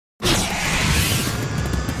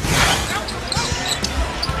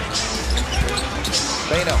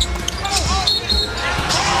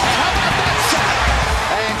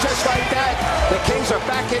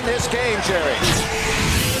back in this game, Jerry.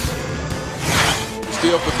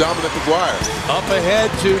 Steal for Dominic McGuire. Up ahead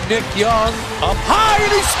to Nick Young. Up high,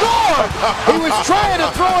 and he scored! He was trying to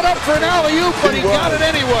throw it up for an alley-oop, but he got it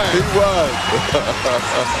anyway. He was.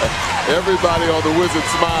 Everybody on the Wizards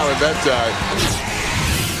smiling that time.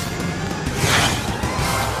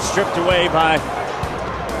 Stripped away by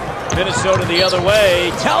Minnesota the other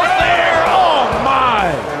way. Telfair! Oh, my!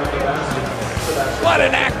 What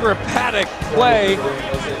an acrobatic play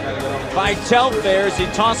by Telfair as he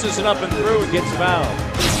tosses it up and through and gets fouled.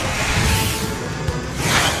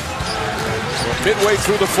 Midway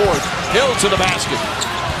through the fourth, Hill to the basket.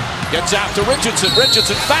 Gets out to Richardson.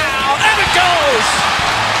 Richardson foul, and it goes!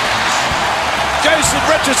 Jason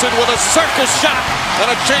Richardson with a circus shot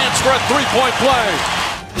and a chance for a three-point play.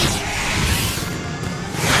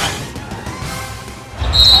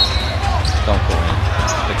 Don't go in.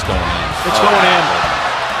 It's going in. It's going in.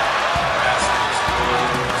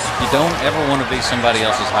 You don't ever want to be somebody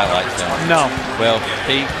else's highlight film. No. Well,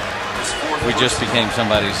 Pete, we just became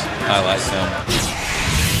somebody's highlight film.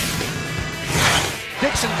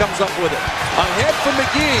 Dixon comes up with it. Ahead for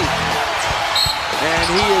McGee. And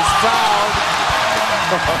he is fouled.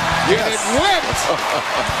 And it went.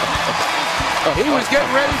 He was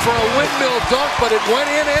getting ready for a windmill dunk, but it went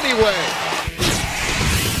in anyway.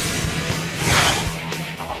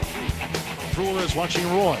 Brewer is watching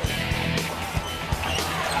Roy.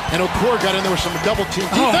 And Okor got in there with some double team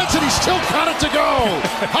defense, and he still got it to go.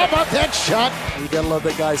 How about that shot? You gotta love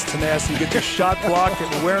that guy's tenacity. Get the shot block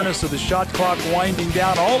and awareness of the shot clock winding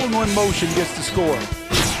down, all in one motion, gets to score.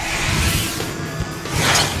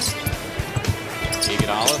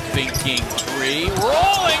 Iguodala thinking three,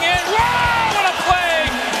 rolling in. Wow, what a play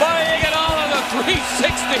by Iguodala, the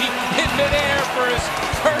 360 in midair for his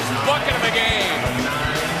first bucket of the game.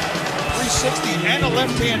 360 and a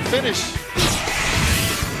left-hand finish.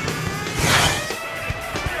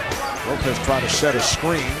 Lopez tried to set a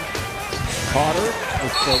screen. Carter,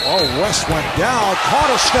 West went down.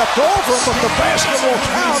 Carter stepped over him, but the basket will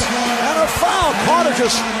count. And a foul. Carter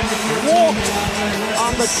just walked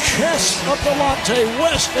on the chest of Delonte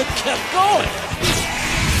West and kept going.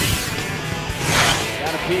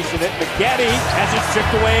 Got a piece of it. McGetty has it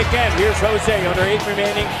stripped away again. Here's Jose under 8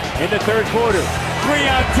 remaining in the third quarter.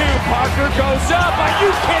 3-on-2. Parker goes up. Are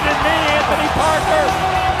you kidding me, Anthony Parker?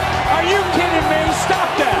 Are you kidding me?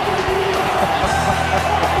 Stop that.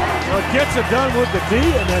 Well, gets it done with the D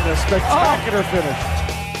and then a spectacular finish.